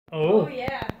Oh. Oh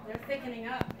yeah, they're thickening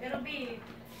up. It'll be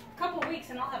a couple weeks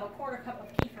and I'll have a quarter cup of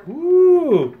kefir.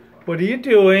 Ooh, what are you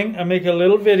doing? I make a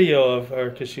little video of her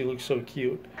because she looks so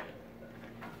cute.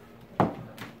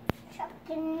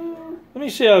 Let me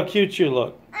see how cute you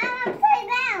look. I'm upside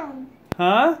down.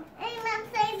 Huh? I'm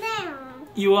upside down.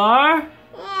 You are?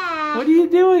 Yeah. What are you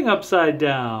doing upside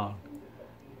down?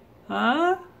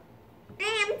 Huh?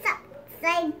 I'm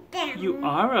upside down. You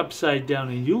are upside down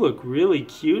and you look really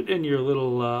cute in your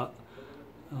little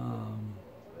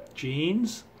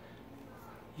jeans.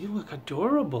 You look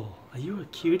adorable. Are you a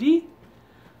cutie?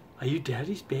 Are you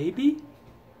Daddy's baby?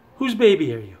 Whose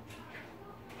baby are you?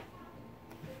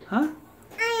 Huh?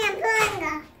 I am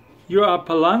Palanga. You're a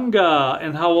Palanga.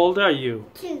 And how old are you?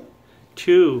 2,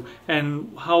 2.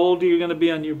 And how old are you going to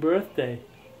be on your birthday?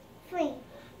 3.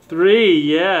 3,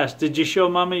 yes. Did you show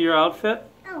Mommy your outfit?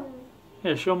 Oh.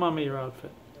 Here, show Mommy your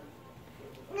outfit.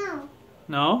 No.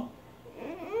 No?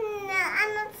 No,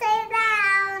 I'm upside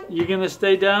down. You going to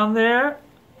stay down there?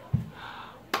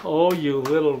 Oh, you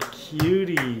little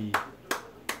cutie.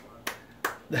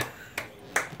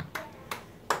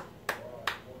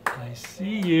 I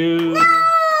see you.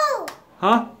 No!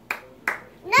 Huh?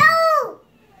 No!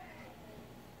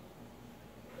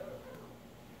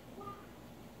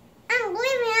 I'm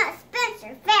leaving at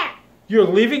Spencer Fair. You're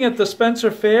leaving at the Spencer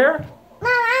Fair?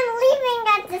 Mom, I'm leaving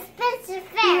at the Spencer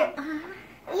Fair.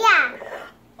 Yeah.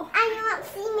 And you won't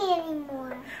see me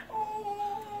anymore.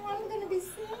 Oh, I'm gonna be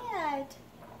sad.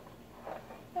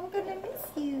 I'm gonna miss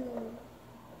you.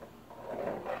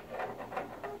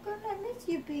 I'm gonna miss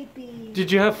you, baby.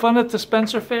 Did you have fun at the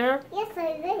Spencer Fair? Yes,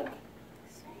 I did.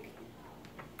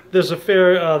 There's a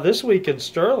fair this week in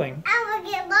Sterling. I will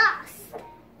get lost.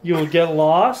 You will get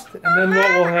lost, and then what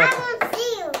will Mom, happen? I won't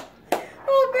see you.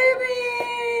 Oh, baby,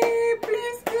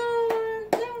 please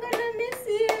don't. I'm gonna miss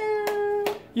you.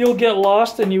 You'll get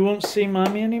lost and you won't see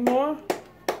Mommy anymore? Mom,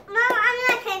 I'm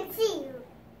not going to see you.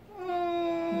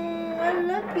 I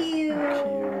love you.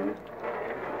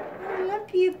 I love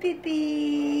you, baby.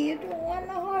 You don't want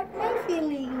to hurt my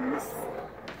feelings.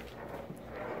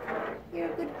 You're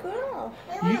a good girl.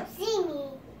 You won't see me.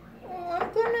 Oh, I'm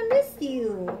gonna miss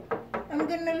you. I'm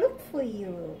gonna look for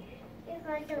you. You're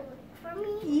going to look for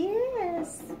me?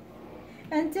 Yes.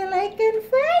 Until I can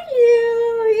find you.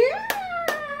 Yeah.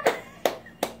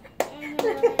 And you're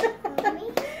going to look for me?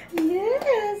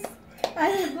 Yes. I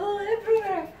will go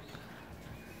everywhere.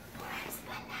 Where's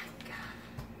Palanga?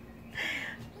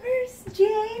 Where's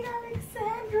Jane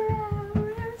Alexandra?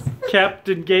 Where's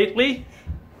Captain Gately?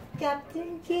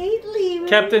 Captain Gately?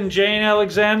 Captain Jane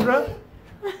Alexandra?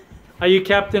 Are you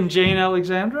Captain Jane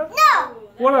Alexandra? No!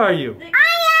 What are you? I am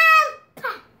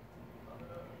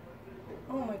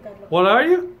Oh my God. Look. What are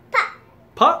you?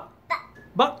 Pup?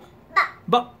 Buck?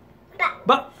 Buck?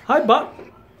 Buck? Hi, Buck.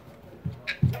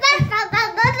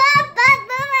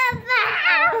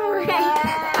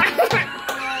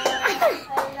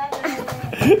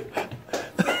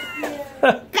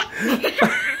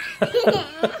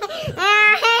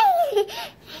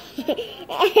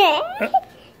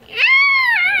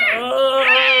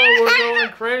 Oh, we're going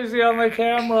crazy on the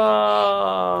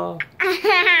camera.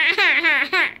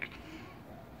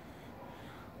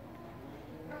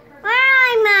 Where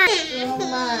am I? Oh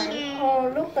my. Oh,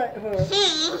 look at her.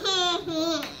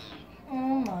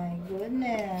 Oh my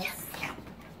goodness.